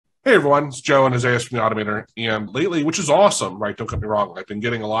Hey everyone, it's Joe and Isaiah from the Automator. And lately, which is awesome, right? Don't get me wrong. I've been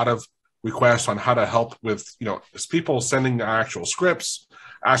getting a lot of requests on how to help with, people sending the actual scripts,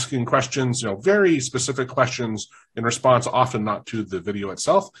 asking questions, very specific questions in response, often not to the video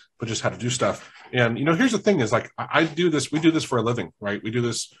itself, but just how to do stuff. And, here's the thing is like, I do this, we do this for a living, right? We do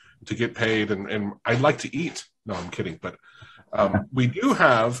this to get paid and I'd like to eat. No, I'm kidding. But we do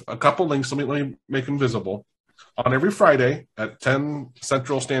have a couple links. Let me make them visible on every Friday at 10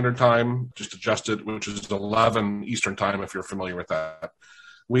 Central Standard Time, just adjusted, which is 11 Eastern Time, if you're familiar with that.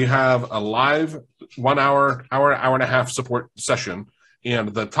 We have a live 1 hour, hour and a half support session.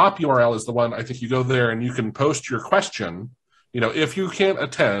 And the top URL is the one, I think you go there and you can post your question. If you can't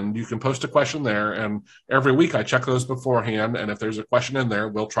attend, you can post a question there. And every week I check those beforehand. And if there's a question in there,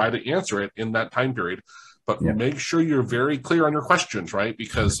 we'll try to answer it in that time period. But make sure you're very clear on your questions, right?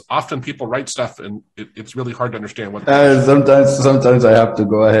 Because often people write stuff and it's really hard to understand what. Sometimes I have to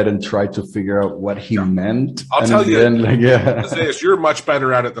go ahead and try to figure out what he meant. I'll tell you, you're much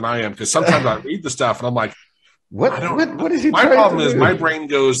better at it than I am, because sometimes I read the stuff and I'm like, what is he? My problem is my brain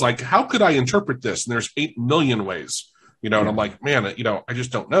goes like, how could I interpret this? And there's 8 million ways, and I'm like, man, I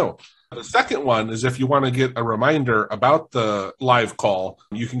just don't know. The second one is if you want to get a reminder about the live call,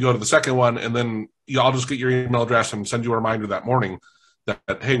 you can go to the second one and then I'll just get your email address and send you a reminder that morning that,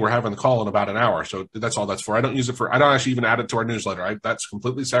 hey, we're having the call in about an hour. So that's all that's for. I don't actually even add it to our newsletter. That's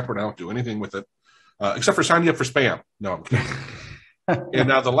completely separate. I don't do anything with it except for signing up for spam. No, I'm kidding. And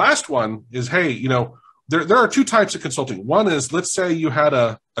now the last one is, hey, there are two types of consulting. One is, let's say you had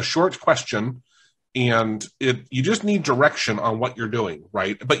a short question and you just need direction on what you're doing,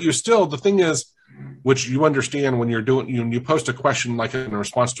 right? But the thing is, which you understand when you're doing, you post a question like in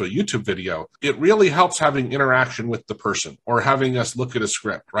response to a YouTube video, it really helps having interaction with the person or having us look at a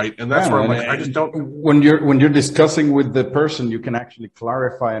script, right? And that's where I'm like, I just don't. When you're discussing with the person, you can actually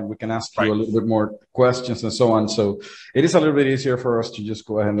clarify and we can ask you a little bit more questions and so on. So it is a little bit easier for us to just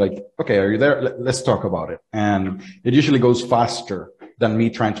go ahead and like, okay, are you there? Let's talk about it. And it usually goes faster than me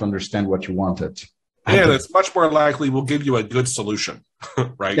trying to understand what you wanted. And it's much more likely we'll give you a good solution,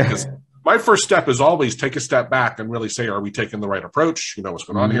 right? Because my first step is always take a step back and really say, are we taking the right approach? What's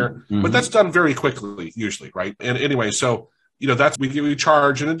going on here? But that's done very quickly, usually, right? And anyway, so, that's, we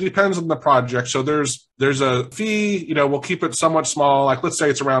charge, and it depends on the project. So there's a fee, we'll keep it somewhat small. Like, let's say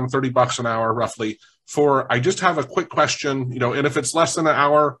it's around $30 an hour, roughly, for I just have a quick question, and if it's less than an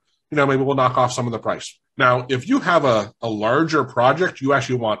hour, maybe we'll knock off some of the price. Now, if you have a larger project you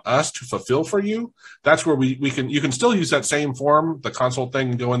actually want us to fulfill for you, that's where you can still use that same form, the consult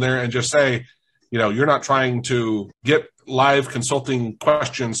thing, and go in there and just say, you're not trying to get live consulting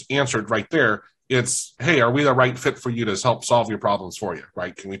questions answered right there. It's, hey, are we the right fit for you to help solve your problems for you,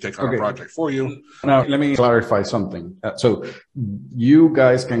 right? Can we take on a project for you? Now, let me clarify something. So you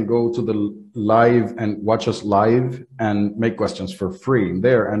guys can go to the live and watch us live and make questions for free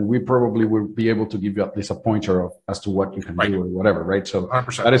there. And we probably will be able to give you at least a pointer as to what you can do or whatever, right? So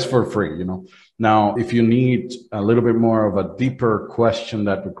 100%. That is for free, Now, if you need a little bit more of a deeper question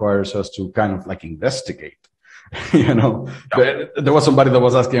that requires us to kind of like investigate, there was somebody that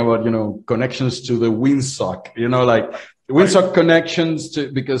was asking about, connections to the windsock, like windsock connections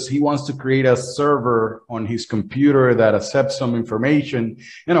because he wants to create a server on his computer that accepts some information.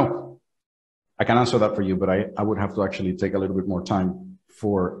 I can answer that for you, but I would have to actually take a little bit more time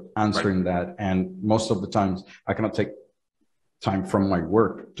for answering that. And most of the times I cannot take time from my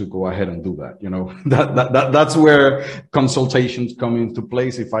work to go ahead and do that. That's where consultations come into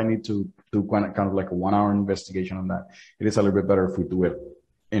place. If I need to do kind of like a 1 hour investigation on that, it is a little bit better if we do it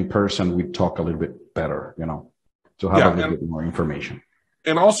in person. We talk a little bit better, to have a little bit more information.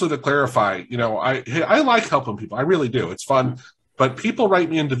 And also to clarify, I like helping people. I really do. It's fun. But people write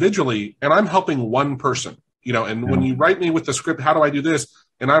me individually and I'm helping one person, and when you write me with the script, how do I do this?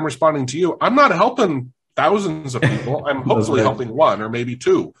 And I'm responding to you. I'm not helping thousands of people. I'm hopefully helping one or maybe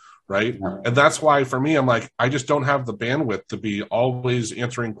two, right? And that's why for me, I'm like, I just don't have the bandwidth to be always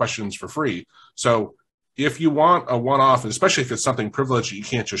answering questions for free. So if you want a one-off, especially if it's something privileged, you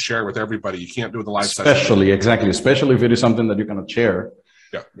can't just share with everybody. You can't do the live session. Especially if it is something that you cannot share.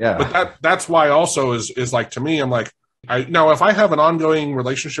 Yeah. But that's why also is like, to me, I'm like, if I have an ongoing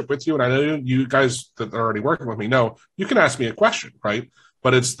relationship with you, and I know you guys that are already working with me know, you can ask me a question, right?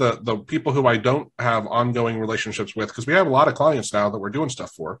 But it's the people who I don't have ongoing relationships with, because we have a lot of clients now that we're doing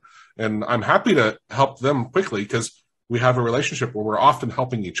stuff for. And I'm happy to help them quickly because we have a relationship where we're often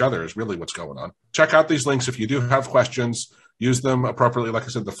helping each other is really what's going on. Check out these links if you do have questions. Use them appropriately. Like I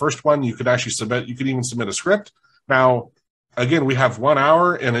said, the first one, you could actually submit, you could even submit a script. Now, again, we have 1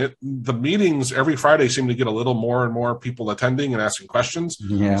 hour, and the meetings every Friday seem to get a little more and more people attending and asking questions.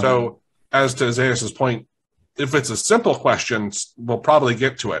 Yeah. So as to Zaius's point, if it's a simple question, we'll probably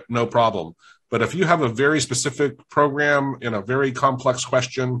get to it, no problem. But if you have a very specific program and a very complex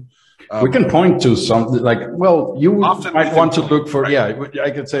question, we can point to something like, well, you might want to look for, right.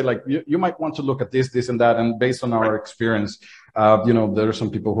 I could say like, you might want to look at this, and that. And based on our experience, there are some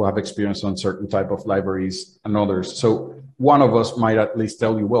people who have experience on certain type of libraries and others. So one of us might at least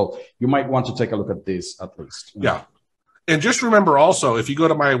tell you, well, you might want to take a look at this at least. Yeah. And just remember also, if you go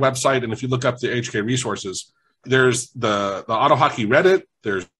to my website and if you look up the AHK resources, there's the AutoHotkey Reddit,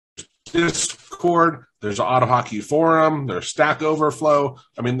 there's Discord, there's an AutoHotkey forum, there's Stack Overflow.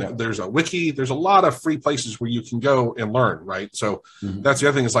 I mean, there's a wiki. There's a lot of free places where you can go and learn, right? So that's the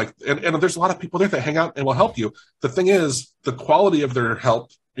other thing is like, and there's a lot of people there that hang out and will help you. The thing is, the quality of their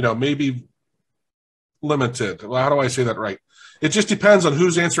help, may be limited. Well, how do I say that right? It just depends on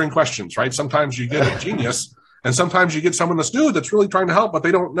who's answering questions, right? Sometimes you get a genius. And sometimes you get someone that's new that's really trying to help, but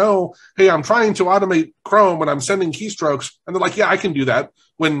they don't know, hey, I'm trying to automate Chrome when I'm sending keystrokes. And they're like, yeah, I can do that,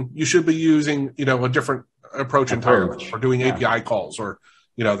 when you should be using, a different approach entirely, or doing API calls, or,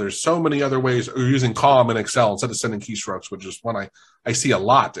 there's so many other ways, or using COM in Excel instead of sending keystrokes, which is one I see a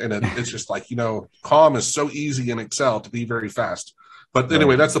lot. And it's just like, COM is so easy in Excel to be very fast. But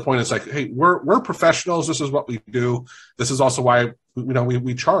anyway, that's the point. It's like, hey, we're professionals. This is what we do. This is also why,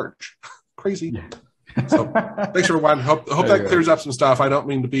 we charge. Crazy. Yeah. So thanks everyone. Hope that clears up some stuff. I don't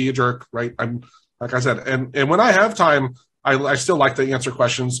mean to be a jerk, right? I'm, like I said, and when I have time, I still like to answer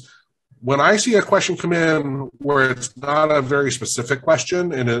questions. When I see a question come in where it's not a very specific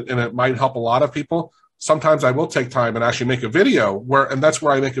question and it might help a lot of people, sometimes I will take time and actually make a video and that's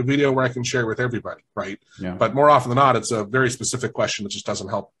where I make a video where I can share with everybody, right? Yeah. But more often than not, it's a very specific question that just doesn't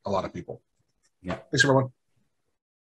help a lot of people. Yeah. Thanks everyone.